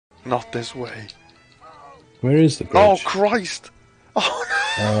Not this way. Where is the Oh, bridge? Christ! Oh,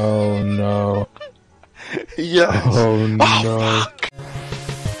 Oh no. no. Yes! Oh Oh, no. fuck!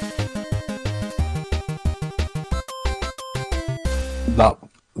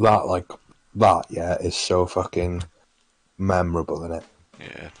 That, yeah, is so fucking memorable, isn't it?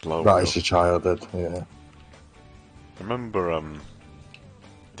 Yeah, low. That is your childhood, yeah. Remember,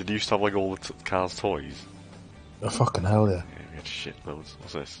 did you used to have like all the Cars toys? Oh, fucking hell, yeah. Yeah, we had shitloads.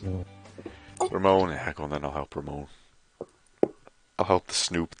 What's this? Yeah. Ramon, yeah, go on then, I'll help Ramon. I'll help the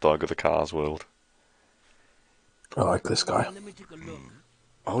Snoop Dogg of the Cars world. I like this guy.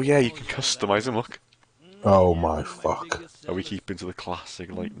 Oh yeah, you can customise him, look. Oh my fuck. Are we keeping to the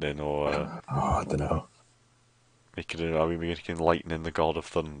classic Lightning, or Oh, I don't know. are we making Lightning the God of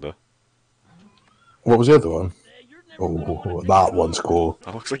Thunder? What was the other one? Oh, that one's cool.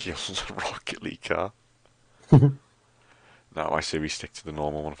 That looks like a Rocket League car. No, I say we stick to the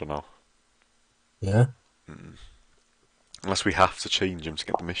normal one for now. Yeah? Unless we have to change him to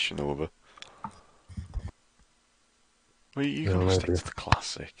get the mission over. Well, you can Yeah, stick maybe. to the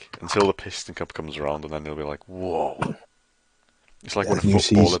classic until the Piston Cup comes around, and then they'll be like, "Whoa!" It's like when a new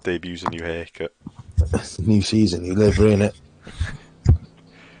footballer season. debuts a new haircut. New season, you live in it.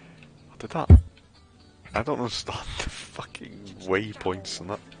 What did that? I don't understand the fucking waypoints and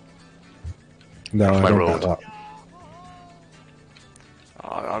that. No, I My don't road. get that.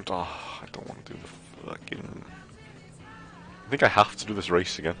 I don't want to do the fucking. I think I have to do this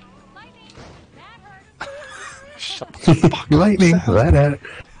race again. Shut the fuck up, Lightning, Sal. let it.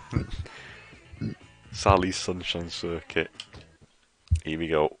 Sally's Sunshine Circuit. Here we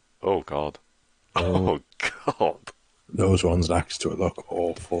go. Oh god. Oh god. Those ones next to it look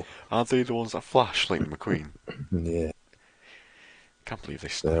awful. Aren't they the ones that flash like McQueen? Yeah. Can't believe they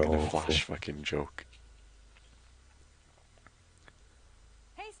stuck They're in a awful. flash fucking joke.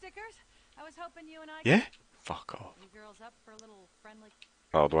 Hey, Stickers. I was hoping you and I Yeah? Fuck off. you girls up for a little friendly.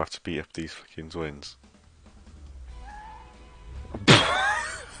 Oh, do I have to beat up these fucking twins?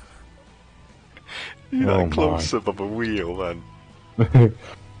 You Oh, that close up of a wheel, then.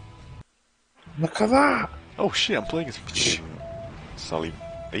 Look at that! Oh shit, I'm playing as fucking Sally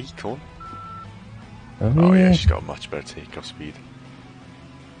Acorn. Oh, Oh yeah, she's got a much better takeoff speed.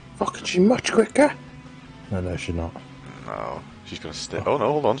 Fucking, she's much quicker. No, she's not. No, she's gonna stay. Oh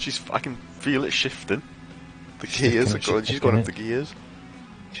no, hold on, I can feel it shifting. The She's gears sticking are it, going, she's going up the sticking gears.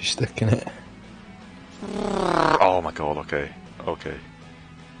 She's sticking it. Oh my god, okay. Okay.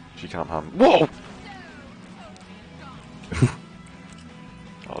 She can't handle. Whoa!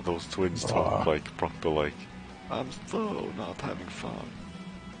 Oh, those twins talk like proper, like, I'm so not having fun.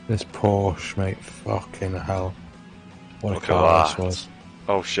 This Porsche, mate, fucking hell. What Look a car at this that. was.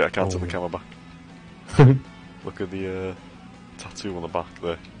 Oh shit, I can't turn the Oh. camera back. Look at the tattoo on the back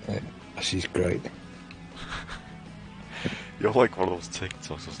there. She's great. You're like one of those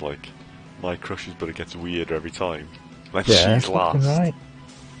TikToks that's like, my crushes, but it gets weirder every time. Then Yeah, she's fucking last. right.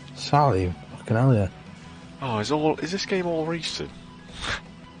 Sally, fucking hell, yeah. Oh, is this game all racing?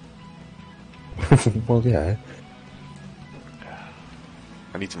 Well, yeah.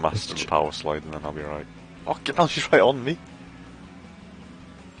 I need to master the power slide and then I'll be right. Oh, now she's right on me.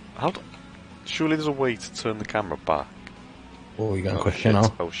 Surely there's a way to turn the camera back. Oh, you're going Oh quick, shit, you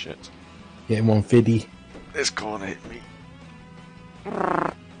know. oh shit. Get him on viddy. It's gonna hit me.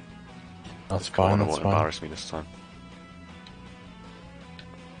 That's Come on, fine, it that's won't fine. embarrass me this time.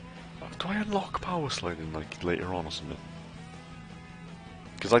 Do I unlock power sliding like later on or something?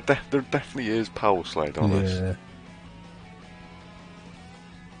 Because like there definitely is power slide on this. Yeah.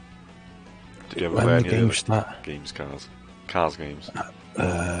 Did you ever When play the any game of the start, games, Cars games?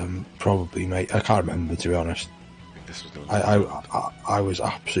 probably, mate. I can't remember, to be honest. I think this was the one. I was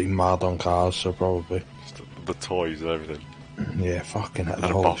absolutely mad on cars, so probably. Just the toys and everything. Yeah, fucking hell, And the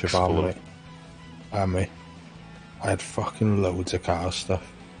a whole box shebang, full of- mate. And me. I had fucking loads of car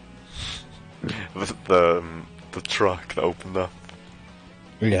stuff. The truck that opened up.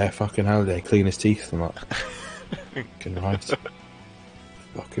 Yeah, fucking hell, they clean his teeth and that. Fucking right.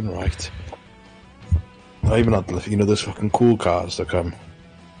 Fucking right. I even had, you know, those fucking cool cars that come.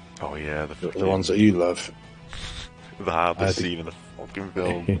 Oh yeah, The ones that you love. the I hardest had scene in the fucking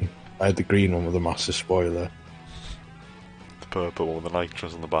film. I had the green one with the massive spoiler. The purple one with the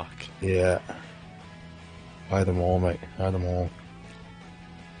nitros on the back. Yeah. I had them all, mate. I had them all.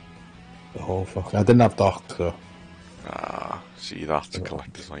 The whole fucking... I didn't have Doc, though. Ah, see, that's a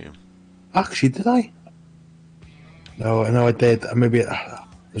collector's item. Actually, did I? No, I did. Maybe...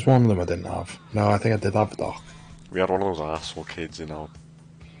 there's one of them I didn't have. No, I think I did have Doc. We had one of those arsehole kids in our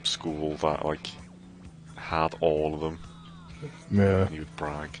school that, like, had all of them. Yeah, You would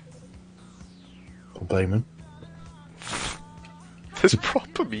brag. don't blame him. There's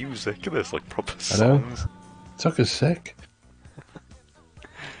proper music in this, like proper I know. songs. Tucker's sick.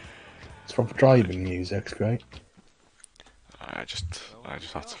 It's proper driving music, it's great. I just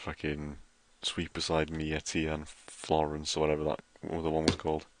had to fucking sweep aside Mia, Tia, and Florence, or whatever that other one was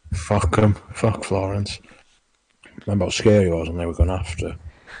called. Fuck him. Fuck Florence. Remember how scary he was when they were going after?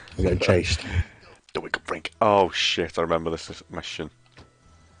 They getting chased. The Wicked Brink. Oh shit, I remember this mission.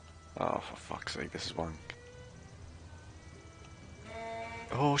 Oh, for fuck's sake, this is wank.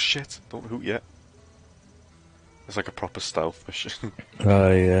 Oh shit, don't hoot yet. It's like a proper stealth mission.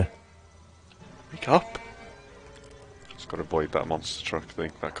 Oh, yeah. Wake up! Just gotta avoid that monster truck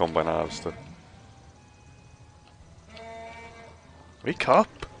thing, that combine harvester. Wake up!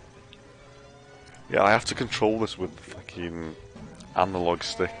 Yeah, I have to control this with the fucking analog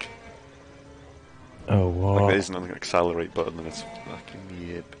stick. Oh, Like what? there isn't an accelerate button and it's fucking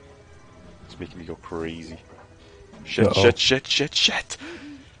yip. It's making me go crazy. Shit, Uh-oh. shit!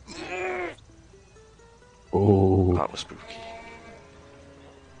 Oh. That was spooky.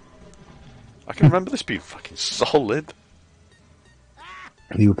 I can remember this being fucking solid.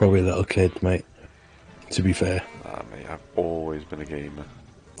 You were probably a little kid, mate. To be fair. Ah, mate, I've always been a gamer.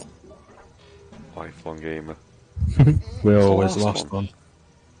 Lifelong gamer. We're the always the last last one.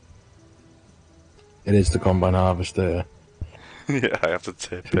 It is the combine harvester. Yeah, I have to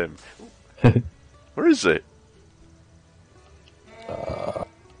tip him. Where is it? There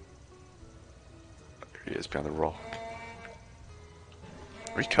he is behind the rock.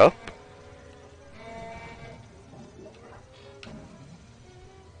 Wake up!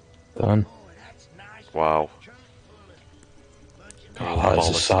 Done. Wow. Oh, that is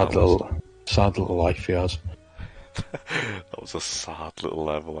a sad little life he has. That was a sad little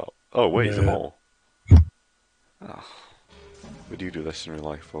level up. Oh wait, Yeah. them all. Oh. Would you do this in real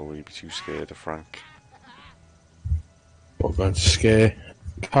life, or would you be too scared of Frank? What, going to scare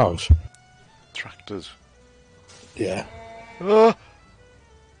cows? Tractors. Yeah. Ah!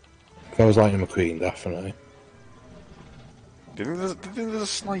 If I was Lightning McQueen, definitely. Do you think there's a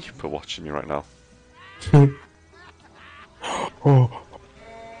sniper watching you right now? Oh.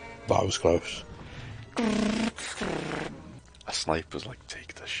 That was close. A sniper's like,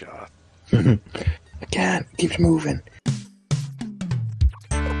 take the shot. I can't. It keeps moving.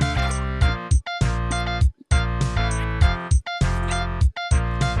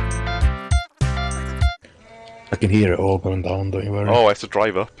 I can hear it all going down, don't you worry. Oh, I have to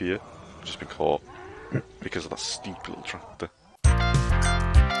drive up here. I've just been caught. Because of that steep little tractor.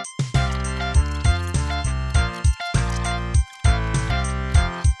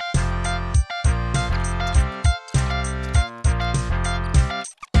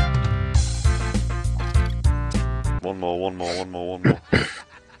 One more. And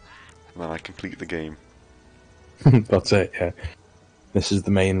then I complete the game. That's it, yeah. This is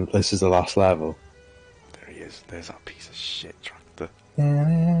the last level. There he is. There's that piece of shit tractor.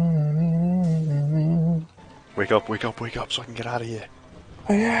 Wake up so I can get out of here.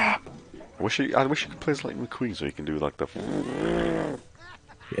 I am. I wish you could play as Lightning McQueen so you can do like the...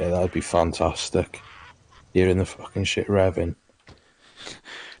 Yeah, that'd be fantastic. You're in the fucking shit revving.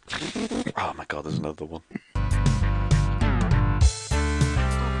 Oh my god, there's another one.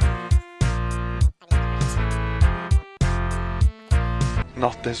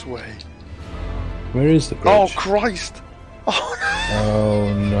 Not this way. Where is the bridge? Oh Christ! Oh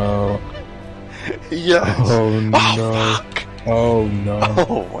Oh no. no! Yes! Oh no. Oh fuck! Oh no.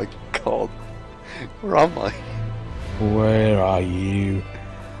 Oh my god! Where am I? Where are you?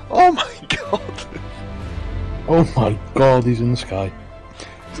 Oh my god! Oh my god, he's in the sky.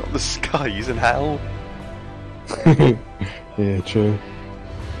 He's on the sky, he's in hell. Yeah, true.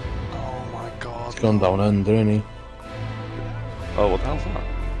 Oh my god. He's gone down under, isn't he? Oh, what the hell's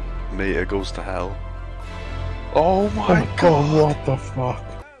that? Mater goes to hell. Oh Oh my my god! god, what the fuck?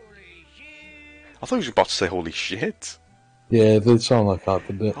 I thought he was about to say holy shit. Yeah, it did sound like that,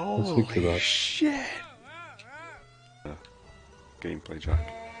 didn't it? Let's Holy look at that. shit. Gameplay,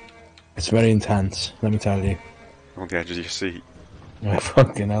 Jack. It's very intense, let me tell you. On the edge of your seat, Yeah,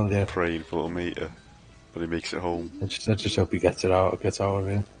 fucking hell, yeah. praying for little Mater. But he makes it home. I just hope he gets it out of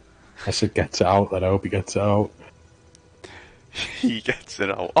here. I said gets it out, then I hope he gets it out. He gets it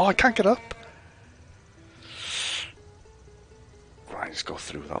out. Oh, I can't get up! Right, just go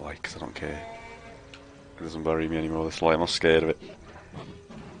through that light, because I don't care. It doesn't worry me anymore, this light. I'm not scared of it.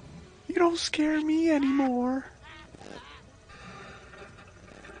 You don't scare me anymore.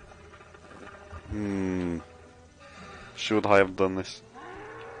 Should I have done this?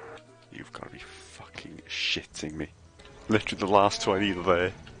 You've got to be fucking shitting me. Literally the last two I need are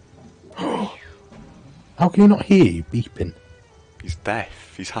there. How can you not hear you beeping? He's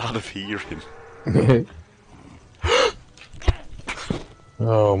deaf. He's hard of hearing.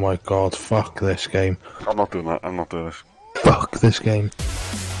 Oh my god, fuck this game. I'm not doing that. I'm not doing this. Fuck this game.